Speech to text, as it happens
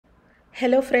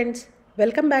Hello friends,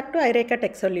 welcome back to iReka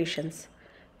Tech Solutions.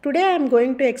 Today I am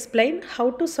going to explain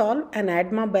how to solve an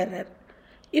AdMob error.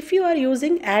 If you are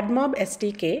using AdMob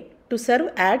SDK to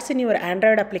serve ads in your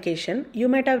Android application, you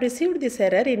might have received this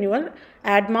error in your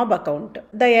AdMob account.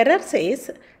 The error says,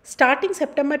 starting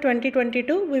September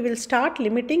 2022, we will start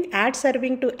limiting ad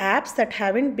serving to apps that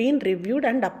haven't been reviewed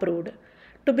and approved.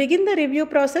 To begin the review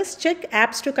process, check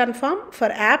apps to confirm for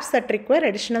apps that require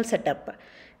additional setup.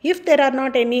 If there are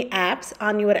not any apps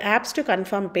on your apps to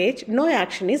confirm page, no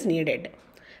action is needed.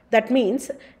 That means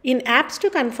in apps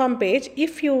to confirm page,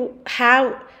 if you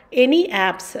have any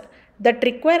apps that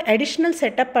require additional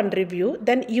setup and review,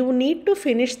 then you need to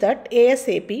finish that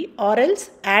ASAP, or else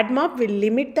AdMob will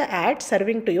limit the ad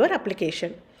serving to your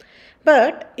application.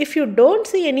 But if you don't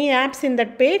see any apps in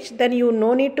that page, then you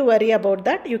no need to worry about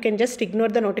that. You can just ignore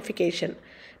the notification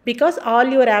because all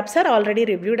your apps are already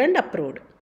reviewed and approved.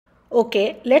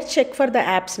 Okay, let's check for the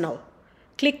apps now.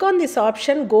 Click on this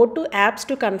option, go to apps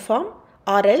to confirm,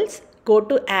 or else go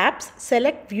to apps,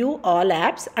 select view all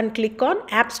apps and click on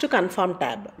apps to confirm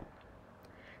tab.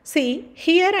 See,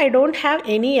 here I don't have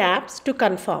any apps to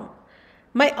confirm.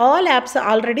 My all apps are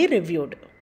already reviewed.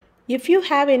 If you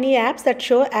have any apps that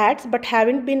show ads but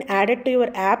haven't been added to your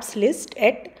apps list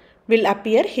yet, will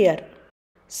appear here.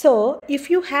 So, if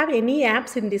you have any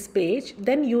apps in this page,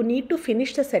 then you need to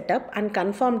finish the setup and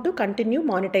confirm to continue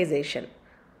monetization.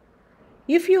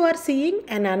 If you are seeing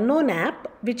an unknown app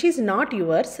which is not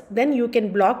yours, then you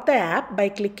can block the app by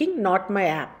clicking Not My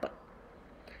App.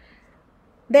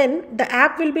 Then the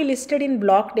app will be listed in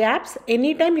blocked apps.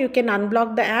 Anytime you can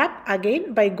unblock the app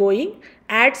again by going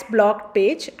Ads Blocked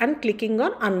page and clicking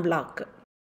on Unblock.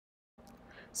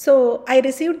 So I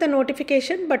received the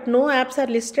notification but no apps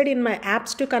are listed in my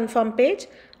apps to confirm page,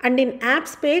 and in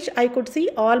apps page I could see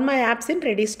all my apps in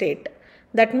ready state.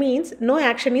 That means no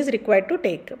action is required to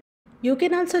take. You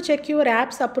can also check your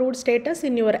apps approved status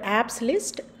in your apps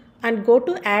list and go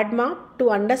to AdMob to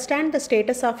understand the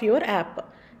status of your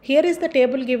app. Here is the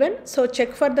table given, so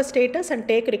check for the status and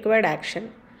take required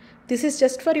action. This is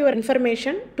just for your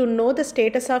information to know the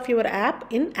status of your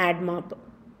app in AdMob.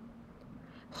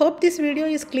 Hope this video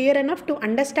is clear enough to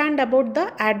understand about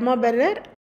the AdMob error.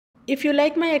 If you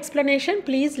like my explanation,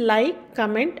 please like,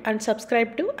 comment and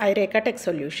subscribe to iReka Tech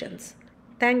Solutions.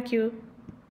 Thank you.